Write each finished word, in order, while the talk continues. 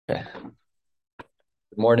Okay.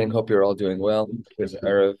 Good morning. Hope you're all doing well. It's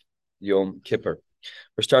Erev Yom Kippur.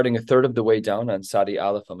 We're starting a third of the way down on Sadi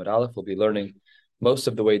Aleph Amid Aleph. We'll be learning most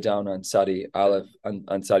of the way down on Sadi Aleph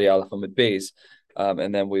on Sadi Aleph Amid Beis,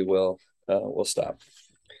 and then we'll stop.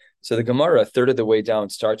 So the Gemara, a third of the way down,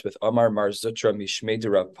 starts with Amar Mar Zutra Mishmei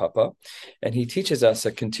Rav Papa, and he teaches us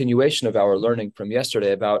a continuation of our learning from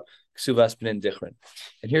yesterday about Ksuvas B'nin Dichrin.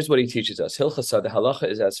 And here's what he teaches us. Hilchasa, the halacha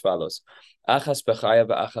is as follows. Achas b'chaya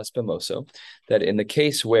v'achas b'moso, that in the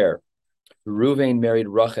case where Reuven married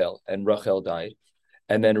Rachel and Rachel died,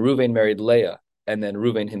 and then Reuven married Leah, and then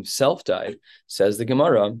Reuven himself died, says the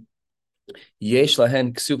Gemara, Yesh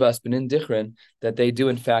lahen Ksuvas B'nin Dichrin, that they do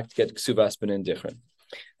in fact get Ksuvas B'nin Dichrin.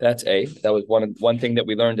 That's That was one thing that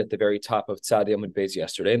we learned at the very top of Tzadi Amud Beis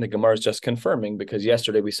yesterday, and the Gemara is just confirming, because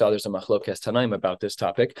yesterday we saw there's a machlokes tanaim about this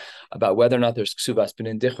topic, about whether or not there's ksuvas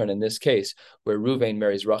b'nin dichron in this case, where Reuven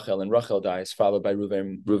marries Rachel and Rachel dies, followed by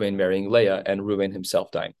Reuven marrying Leah and Reuven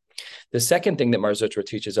himself dying. The second thing that Mar Zutra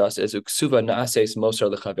teaches us is uksuva naases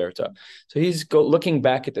mosar lechaverta. So he's looking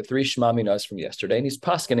back at the three Shema Minas from yesterday, and he's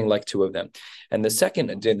paskening like two of them. And the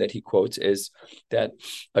second din that he quotes is that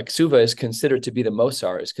a ksuva is considered to be the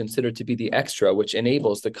mosar, is considered to be the extra, which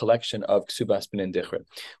enables the collection of ksuvas b'nin dichron.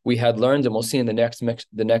 We had learned, and we'll see in the next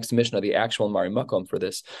Mishnah, the actual Mari Makom for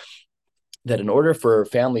this, that in order for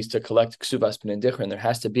families to collect ksubas b'nin dichron, there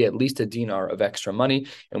has to be at least a dinar of extra money,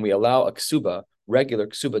 and we allow a ksuba, regular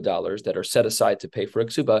ksuba dollars that are set aside to pay for a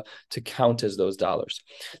ksuba, to count as those dollars.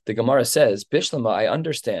 The Gemara says, Bishlama, I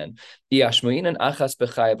understand. I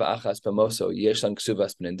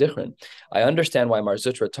understand why Mar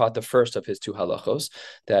Zutra taught the first of his two halachos,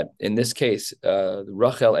 that in this case,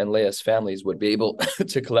 Rachel and Leah's families would be able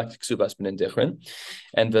to collect ksubas b'nin dichron,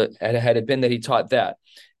 and had it been that he taught that,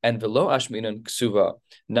 and velo ashminan ksuva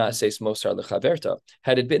naases mosar lechaverta,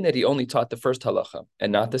 had it been that he only taught the first halacha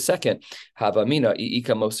and not the second, havamina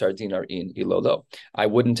iika mosar dinar in ilolo, I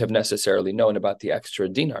wouldn't have necessarily known about the extra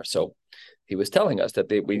dinar. So he was telling us that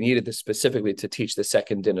we needed this specifically to teach the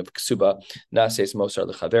second din of ksuba naases mosar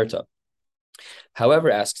lechaverta. However,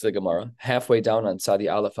 asks the Gemara, halfway down on Sadi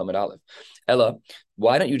Aleph Amid Aleph, Ella,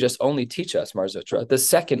 why don't you just only teach us, Mar Zutra, the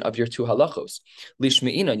second of your two halachos?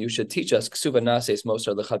 Lishmeina, you should teach us ksuba nases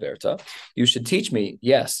mosar lechaverta. You should teach me,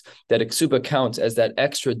 yes, that a ksuba counts as that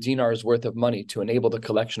extra dinar's worth of money to enable the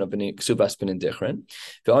collection of ksubas b'nin dichron.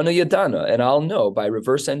 Ve'ana yadana, and I'll know by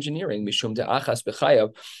reverse engineering, mishum de'achas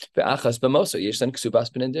b'chayav ve'achas b'moso yeshan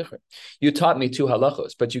ksubas b'nin dichron. You taught me two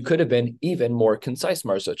halachos, but you could have been even more concise,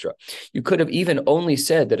 Mar Zutra. You could have even only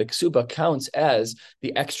said that a ksuba counts as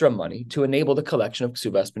the extra money to enable the collection of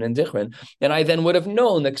ksubas b'nin dichron, and I then would have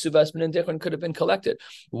known that ksubas b'nin dichron could have been collected.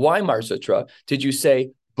 Why, Mar Zutra, did you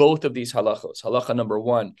say both of these halachos? Halacha number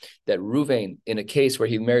one, that Reuven, in a case where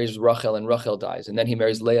he marries Rachel and Rachel dies, and then he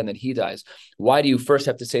marries Leah and then he dies, why do you first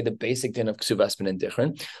have to say the basic din of ksubas b'nin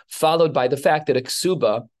dichron, followed by the fact that the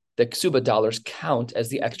ksuba dollars count as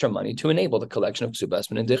the extra money to enable the collection of ksubas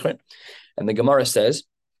b'nin dichron? And the Gemara says,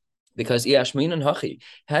 because Iashmin and Hachi,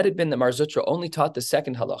 had it been that Mar Zutra only taught the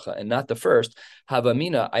second halacha and not the first,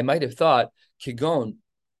 Havamina, I might have thought, Kigon,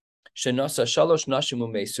 Shenasa Shalosh Nashimu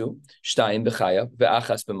Mesu, Shtayim B'chaya,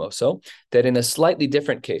 Ve'achas B'moso, that in a slightly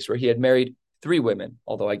different case where he had married three women,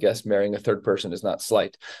 although I guess marrying a third person is not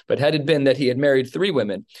slight, but had it been that he had married three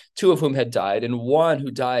women, two of whom had died, and one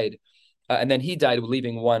who died, and then he died,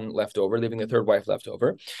 leaving one left over, leaving the third wife left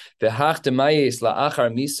over. He and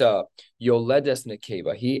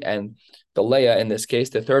the Leah, in this case,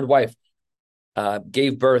 the third wife,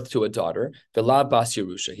 gave birth to a daughter, Vela Bas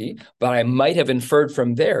Yerushahi, but I might have inferred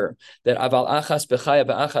from there that Aval Achas Bechaya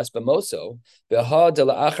Ve'achas B'moso, Veha de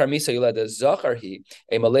La'achar Misa Yuleda Zacharhi,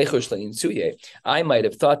 a Malechush Le'insuye. I might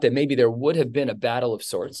have thought that maybe there would have been a battle of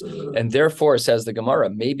sorts, and therefore, says the Gemara,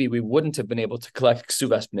 maybe we wouldn't have been able to collect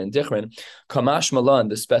Ksubas B'nin Dichron. Kamash Malan,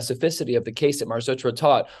 the specificity of the case that Mar Zutra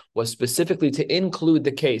taught was specifically to include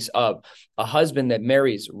the case of a husband that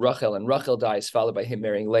marries Rachel and Rachel dies, followed by him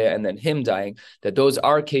marrying Leah and then him dying, that those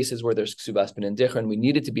are cases where there's ksubas b'nin dichron. We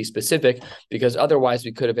needed to be specific because otherwise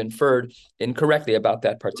we could have inferred incorrectly about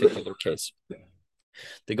that particular case.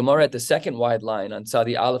 The Gemara at the second wide line on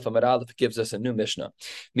Sadi Aleph Amar Aleph gives us a new Mishnah.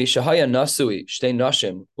 Mishahaya nasui shtei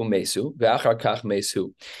nashim umesu ve'achar kach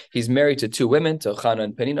mesu. He's married to two women, to Chana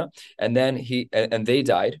and Penina, and then they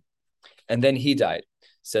died, and then he died.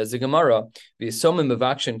 Says the Gemara, v'yisomim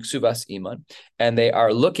mevakshin ksubas iman, and they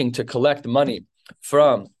are looking to collect money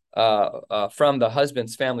from the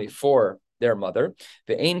husband's family for their mother.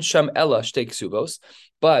 Ve'ein sham ella shtei ksubos,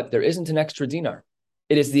 but there isn't an extra dinar.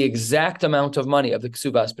 It is the exact amount of money of the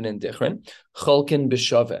ksubas b'nin dichron, cholkin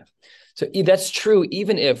b'shaveh. So that's true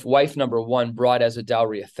even if wife number one brought as a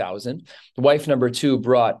dowry 1,000, wife number two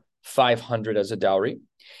brought 500 as a dowry.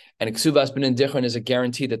 And Ksuvas B'nin Dichron is a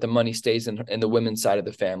guarantee that the money stays in the women's side of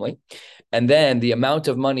the family. And then the amount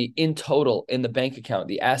of money in total in the bank account,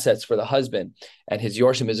 the assets for the husband and his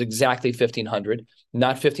yorshim is exactly 1,500,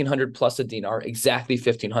 not 1,500 plus a dinar, exactly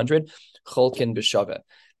 1,500. Cholkin b'shaveh.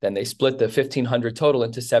 Then they split the 1,500 total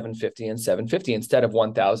into 750 and 750 instead of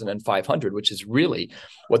 1,500, which is really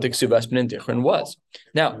what the Ksuvas B'nin Dichron was.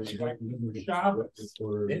 Now,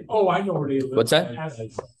 I know where they live. What's that?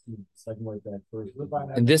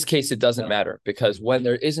 In this case, it doesn't matter because when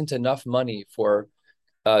there isn't enough money for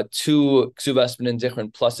two Ksuvas B'nin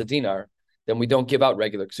Dichron plus a dinar, then we don't give out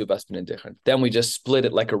regular Ksuvas B'nin Dichron. Then we just split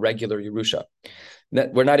it like a regular Yerusha.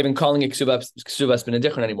 We're not even calling it Ksuvas B'nin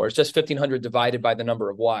Dichron anymore. It's just 1,500 divided by the number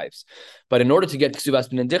of wives. But in order to get Ksuvas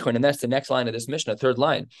B'nin Dichron, and that's the next line of this Mishnah, third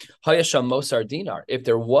line, Hayasham Mosar Dinar. If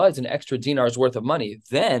there was an extra dinar's worth of money,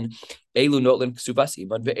 then Elu Notlin Ksuvas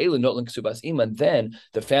Iman, Ve'elu Notlin Ksuvas Iman. Then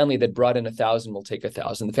the family that brought in 1,000 will take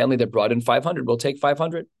 1,000. The family that brought in 500 will take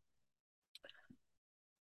 500.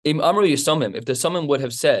 Im Amru Yisomim. If the Somim would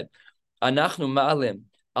have said, Anachnu Ma'alim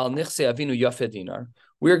al Nichse Avinu Yafeh Dinar.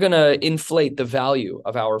 We're going to inflate the value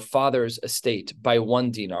of our father's estate by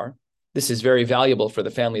 1 dinar. This is very valuable for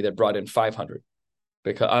the family that brought in 500.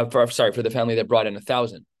 For the family that brought in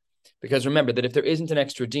 1,000. Because remember that if there isn't an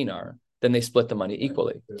extra dinar, then they split the money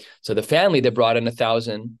equally. So the family that brought in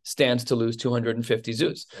 1,000 stands to lose 250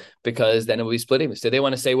 zuz, because then it will be split even. So they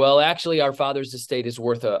want to say, well, actually, our father's estate is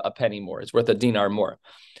worth a penny more. It's worth a dinar more.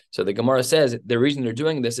 So the Gemara says the reason they're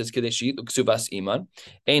doing this is kadeshi ksubas iman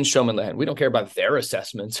ein shomen lehen. We don't care about their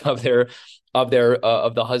assessments of the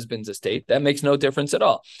husband's estate. That makes no difference at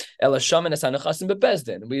all. Ela shomen es hanachasim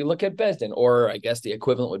bebezdin. We look at bezdin, or I guess the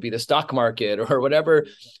equivalent would be the stock market or whatever.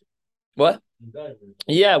 What?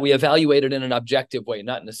 Yeah, we evaluate it in an objective way,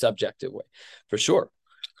 not in a subjective way, for sure.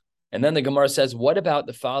 And then the Gemara says, what about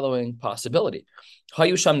the following possibility?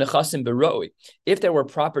 If there were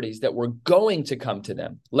properties that were going to come to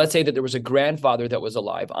them, let's say that there was a grandfather that was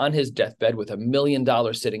alive on his deathbed with $1 million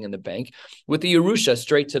sitting in the bank, with the Yerusha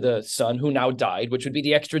straight to the son who now died, which would be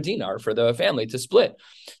the extra dinar for the family to split.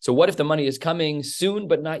 So what if the money is coming soon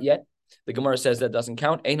but not yet? The Gemara says that doesn't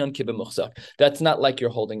count. That's not like you're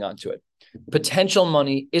holding on to it. Potential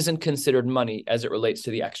money isn't considered money as it relates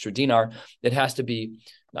to the extra dinar. It has to be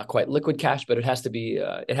not quite liquid cash, but it has to be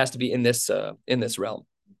in this realm.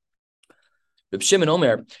 Reb Shimon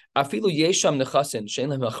Omer, afilu yesham nechasin shein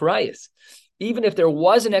lehem achrayis. Even if there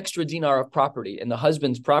was an extra dinar of property in the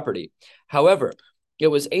husband's property, however, it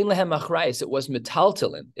was ein lehem achrayis. It was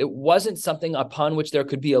metaltalin. It wasn't something upon which there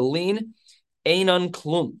could be a lien. Einan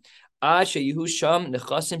klum. That's a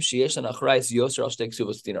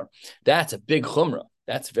big chumrah.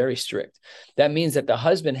 That's very strict. That means that the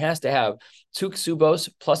husband has to have 2 ksubos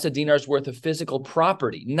plus a dinar's worth of physical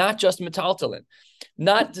property, not just metaltalin,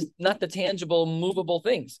 not the tangible, movable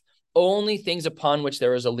things, only things upon which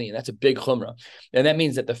there is a lien. That's a big chumrah. And that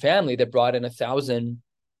means that the family that brought in 1,000,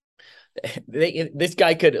 this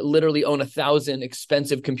guy could literally own 1,000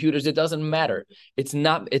 expensive computers. It doesn't matter. It's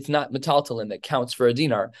not metaltalin that counts for a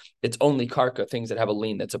dinar. It's only karka, things that have a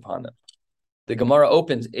lien that's upon them. The Gemara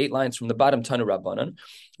opens 8 lines from the bottom. Tanu Rabbanan,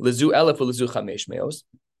 lezu elef lezu chamesh meos.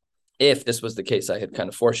 If this was the case, I had kind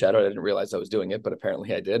of foreshadowed. I didn't realize I was doing it, but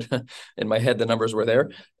apparently I did. In my head, the numbers were there.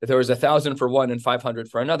 If there was 1,000 for one and 500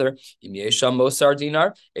 for another, if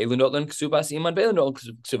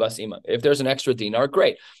there's an extra dinar,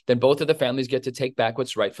 great. Then both of the families get to take back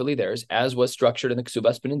what's rightfully theirs, as was structured in the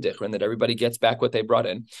Ksubas B'nin Dichron, that everybody gets back what they brought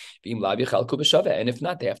in. And if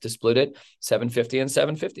not, they have to split it 750 and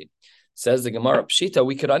 750. Says the Gemara, Pshita,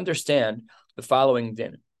 we could understand the following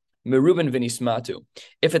din. Meruben v'nismatu.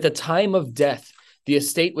 If at the time of death, the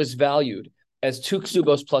estate was valued as 2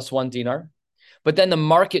 ksubos plus 1 dinar, but then the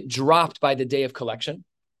market dropped by the day of collection.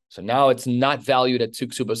 So now it's not valued at 2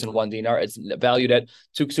 ksubos and 1 dinar. It's valued at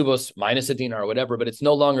 2 ksubos minus a dinar or whatever, but it's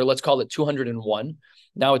no longer, let's call it 201.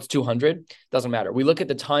 Now it's 200. Doesn't matter. We look at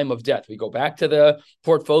the time of death. We go back to the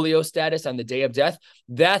portfolio status on the day of death.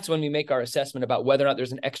 That's when we make our assessment about whether or not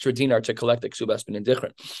there's an extra dinar to collect the ksubas b'nin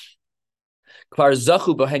dichron.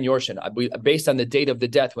 Based on the date of the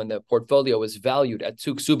death, when the portfolio was valued at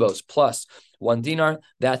 2 ksubos plus 1 dinar,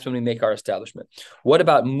 that's when we make our establishment. What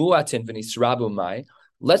about muatin v'nisrabu mai?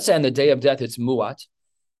 Let's say on the day of death it's muat,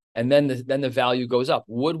 and then the value goes up.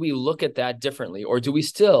 Would we look at that differently, or do we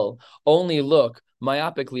still only look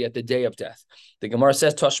myopically at the day of death? The Gemara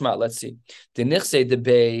says Toshma. Let's see.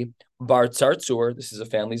 Bar Tzartzur, this is a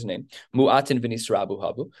family's name. Mu'atin v'nisrabu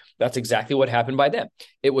habu. That's exactly what happened by them.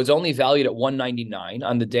 It was only valued at 199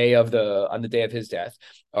 on the day of his death,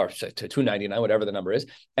 or to 299, whatever the number is.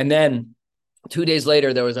 And then 2 days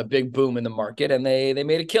later, there was a big boom in the market, and they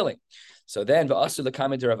made a killing. So then, v'asu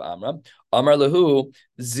l'kameder of Amar lahu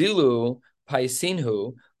zilu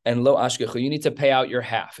paisinhu. And lo ashkechu, you need to pay out your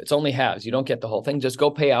half. It's only halves. You don't get the whole thing. Just go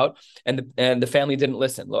pay out. And the family didn't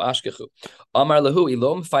listen. Lo ashkechu. Amar lahu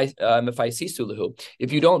ilom mefaisisu lahu.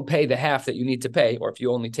 If you don't pay the half that you need to pay, or if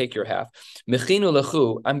you only take your half, mechinu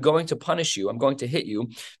lahu, I'm going to punish you. I'm going to hit you.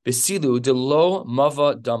 Besilu de lo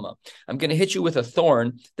mava dama. I'm going to hit you with a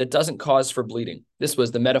thorn that doesn't cause for bleeding. This was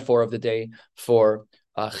the metaphor of the day for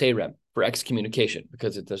cherem, for excommunication,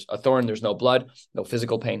 because it's a thorn, there's no blood, no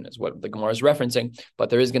physical pain, is what the Gemara is referencing, but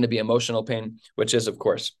there is going to be emotional pain, which is, of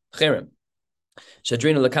course, cherem.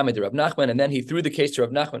 Shadrina Lakamid Rav Nachman, and then he threw the case to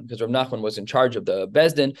Rav Nachman because Rav Nachman was in charge of the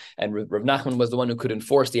Bezdin, and Rav Nachman was the one who could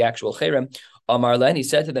enforce the actual cherem. Amar Len, he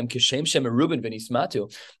said to them, Kishem Shem Reuben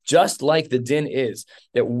v'nismatu, just like the din is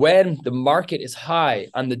that when the market is high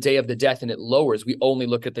on the day of the death and it lowers, we only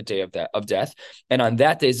look at the day of death, and on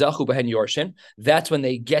that day Zachu Behen Yorshin, that's when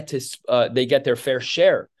they get their fair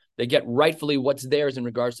share. They get rightfully what's theirs in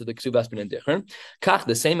regards to the Ksubas ben Dichron. Kach,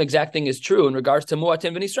 the same exact thing is true in regards to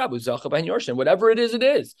Muatim v'nisrabu, Zacha ben Yorshin. Whatever it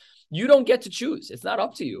is. You don't get to choose. It's not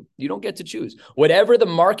up to you. You don't get to choose. Whatever the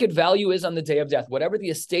market value is on the day of death, whatever the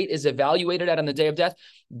estate is evaluated at on the day of death,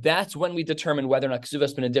 that's when we determine whether or not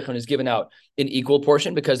Ksubas ben Dichron is given out in equal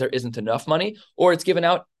portion because there isn't enough money, or it's given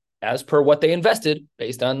out as per what they invested,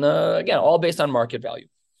 based on all based on market value.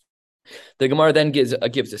 The Gemara then gives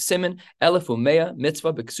a simon, Elef Umeya,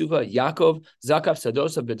 Mitzvah, B'Ksuva, Yaakov, Zakav,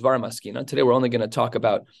 Sadosa, B'Dvar Maskina. Today we're only going to talk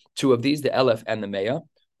about two of these, the Elef and the Meya,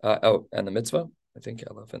 and the Mitzvah. I think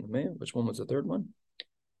Elef and the Meya. Which one was the third one?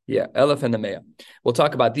 Yeah, Elef and the Meya. We'll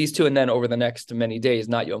talk about these two, and then over the next many days,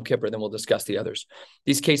 not Yom Kippur, then we'll discuss the others.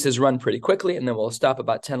 These cases run pretty quickly, and then we'll stop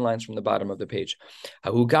about 10 lines from the bottom of the page.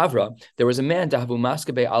 Hahu Gavra, there was a man, Dahavu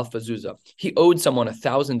Maskabe Alfa Zuza. He owed someone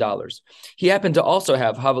 $1,000. He happened to also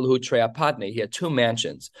have Havalhu Treapadne. He had 2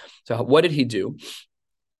 mansions. So what did he do?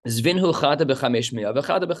 Zvinhu chada b'chamesh mia,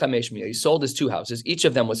 v'chada b'chamesh mia. He sold his 2 houses. Each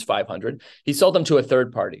of them was 500. He sold them to a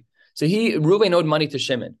third party. So Reuven owed money to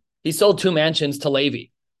Shimon. He sold 2 mansions to Levi.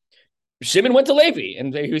 Shimon went to Levi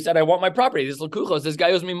and he said, I want my property. This Lukuchos, this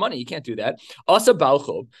guy owes me money. You can't do that. Asa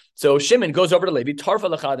Balchov. So Shimon goes over to Levi,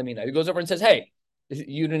 Tarfa Lachadamina. He goes over and says, hey,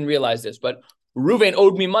 you didn't realize this, but Reuven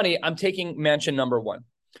owed me money. I'm taking mansion number 1.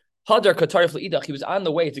 Hadar Katarif Leidach. He was on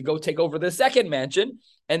the way to go take over the second mansion.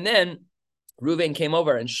 And then Reuven came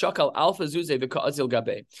over and Shakal Alpha Zuze V'Ka'azil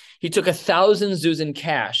Gabe. He took 1,000 zuz in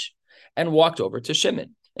cash and walked over to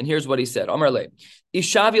Shimon. And here's what he said. Amar Le,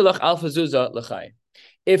 Ishavi lach Alpha Zuza L'chai.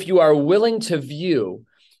 If you are willing to view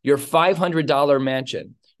your $500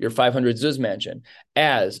 mansion, your 500 zuz mansion,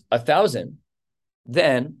 as 1,000,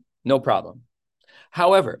 then no problem.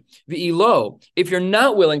 However, v'ilo, if you're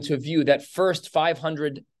not willing to view that first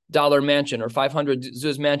 $500 mansion or 500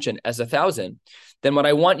 zuz mansion as 1,000, then what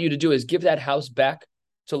I want you to do is give that house back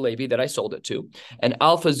to Levi that I sold it to, and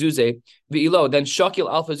Alpha Zuze v'ilo, then Shakil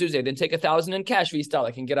Alpha Zuze, then take 1,000 in cash v'istal,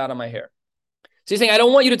 I can get out of my hair. So he's saying, I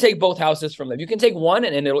don't want you to take both houses from them. You can take one,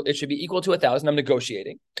 and it should be equal to 1,000. I'm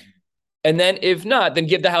negotiating. And then if not, then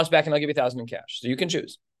give the house back, and I'll give you 1,000 in cash. So you can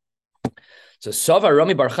choose. So Sava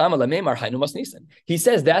Rami Bar Chama Lameimar Hainu Masnisan. He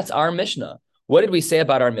says that's our Mishnah. What did we say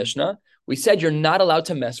about our Mishnah? We said you're not allowed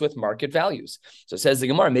to mess with market values. So it says the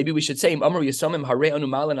Gemara, maybe we should say, the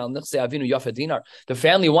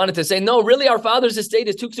family wanted to say, no, really, our father's estate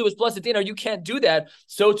is 2 ksubas plus a dinar. You can't do that.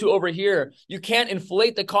 So too over here, you can't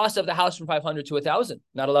inflate the cost of the house from 500 to 1,000.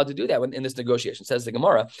 Not allowed to do that in this negotiation, says the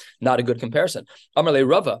Gemara. Not a good comparison. Amarle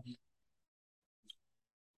Rava.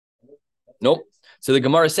 Nope. So the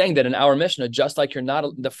Gemara is saying that in our Mishnah, just like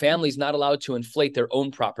the family's not allowed to inflate their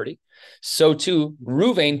own property, so too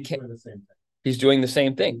Reuven he's doing the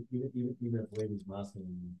same thing.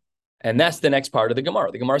 And that's the next part of the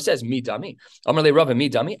Gemara. The Gemara says, Mi dami. Amarle Rava, mi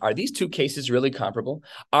dami. Are these 2 cases really comparable?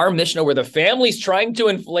 Our Mishnah, where the family's trying to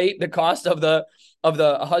inflate the cost of the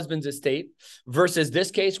husband's estate, versus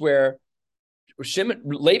this case where Shimon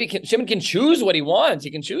can choose what he wants. He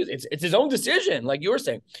can choose. It's his own decision, like you were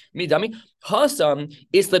saying. Midami Hasam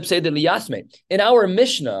islip say the liyasme. In our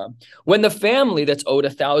Mishnah, when the family that's owed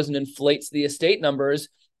 1,000 inflates the estate numbers,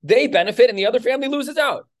 they benefit and the other family loses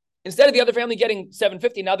out. Instead of the other family getting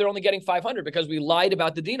 750, now they're only getting 500 because we lied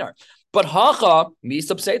about the dinar. But hacha mi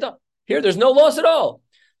subseda. Here, there's no loss at all.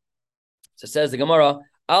 So says the Gemara.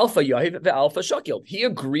 Alpha Yahiv Alpha Shakil. He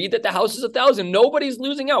agreed that the house is 1,000. Nobody's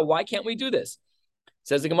losing out. Why can't we do this?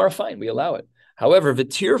 Says the Gemara, fine, we allow it. However,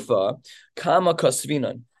 v'tirfa kama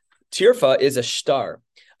kasvinan. Tirfa is a shtar.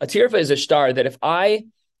 A tirfa is a shtar that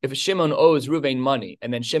if Shimon owes Ruvain money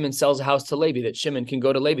and then Shimon sells a house to Levi, that Shimon can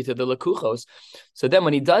go to Levi to the Lekuchos. So then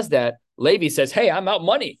when he does that, Levi says, hey, I'm out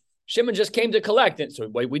money. Shimon just came to collect. And so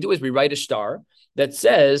what we do is we write a shtar that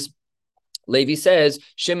says, Levi says,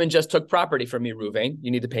 Shimon just took property from me, Ruvain. You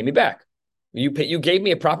need to pay me back. You gave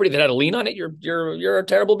me a property that had a lien on it. You're a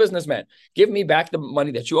terrible businessman. Give me back the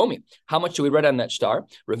money that you owe me. How much do we write on that shtar?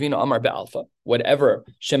 Ravina Amar be'alfa, whatever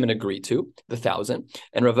Shimon agreed to, 1,000,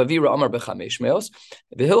 and Rav Avira Amar bechamesh meos,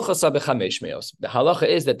 v'hilchasa bechamesh meos. The halacha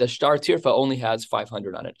is that the shtar tirfa only has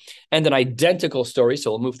 500 on it, and an identical story.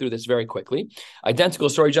 So we'll move through this very quickly. Identical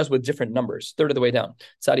story, just with different numbers. Third of the way down.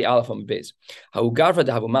 Sadi Aleph Beis. Ha'u gavra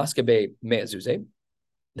dehavu maske be me'ezuzeh.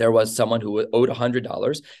 There was someone who owed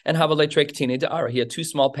 $100, and he had two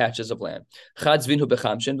small patches of land.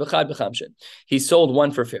 He sold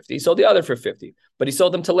one for 50, he sold the other for 50, but he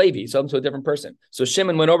sold them to Levi, he sold them to a different person. So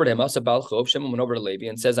Shimon went over to him, Shimon went over to Levi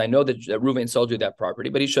and says, I know that Reuven sold you that property,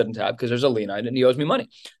 but he shouldn't have because there's a lien on it and he owes me money.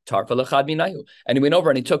 And he went over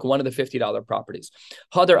and he took one of the $50 properties.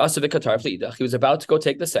 He was about to go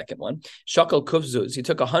take the second one. Shakal kuf zuz, he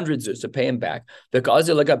took 100 zuz to pay him back.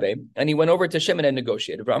 And he went over to Shimon and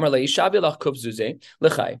negotiated. If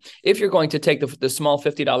you're going to take the small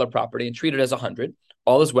 $50 property and treat it as 100,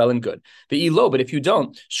 all is well and good. But if you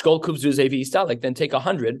don't, then take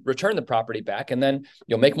 100, return the property back, and then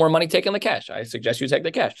you'll make more money taking the cash. I suggest you take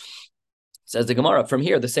the cash. Says the Gemara, from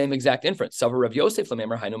here, the same exact inference. That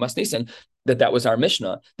was our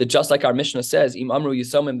Mishnah, that just like our Mishnah says, Im Amru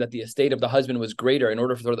Yisomim, that the estate of the husband was greater in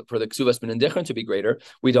order for the Ksuvas Ben Indichron to be greater,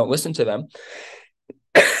 we don't listen to them.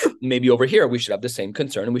 Maybe over here we should have the same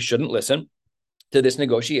concern and we shouldn't listen to this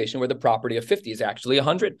negotiation where the property of 50 is actually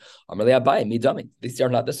 100. These are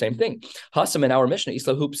not the same thing. Hasam in our Mishnah,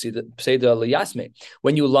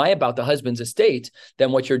 when you lie about the husband's estate,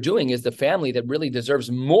 then what you're doing is the family that really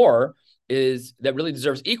deserves more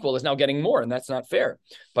deserves equal is now getting more, and that's not fair.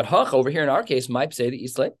 But Hach over here in our case might say the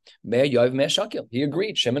Isle Me'er Yoav Me'er Shakil. He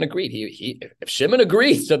agreed. Shimon agreed. If Shimon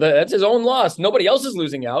agrees, so that's his own loss. Nobody else is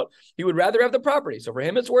losing out. He would rather have the property. So for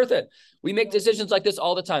him, it's worth it. We make decisions like this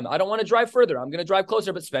all the time. I don't want to drive further. I'm going to drive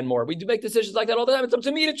closer, but spend more. We do make decisions like that all the time. It's up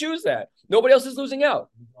to me to choose that. Nobody else is losing out.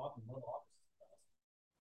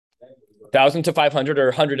 1,000 to 500 or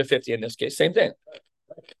 100 to 50 in this case, same thing.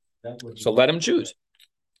 So let him choose.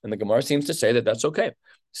 And the Gemara seems to say that that's okay.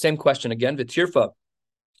 Same question again. V'tirfa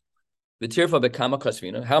bekama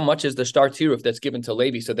kasvina. How much is the shtar tiruf that's given to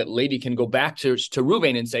Levi so that Levi can go back to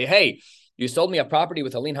Reuven and say, hey, you sold me a property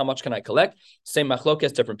with a lien. How much can I collect? Same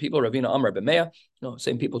machlokes, different people. Ravina Amar b'meya. No,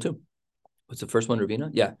 same people too. What's the first one, Ravina?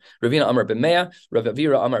 Yeah. Ravina Amar b'meya. Rav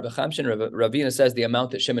Avira Amar b'chamshin. Ravina says the amount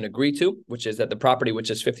that Shimon agreed to, which is that the property, which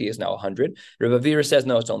is 50, is now 100. Rav Avira says,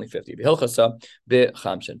 no, it's only 50. V'hilchasa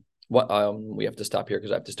b'chamshin. We have to stop here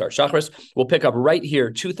because I have to start Shachris. We'll pick up right here,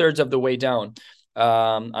 2/3 of the way down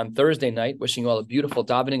on Thursday night. Wishing you all a beautiful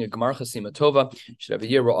davening, a Gemar Chasima Tova. You should have a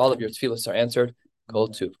year where all of your tefillas are answered. Kol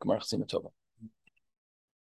Tuv, Gemar Chasima Tova.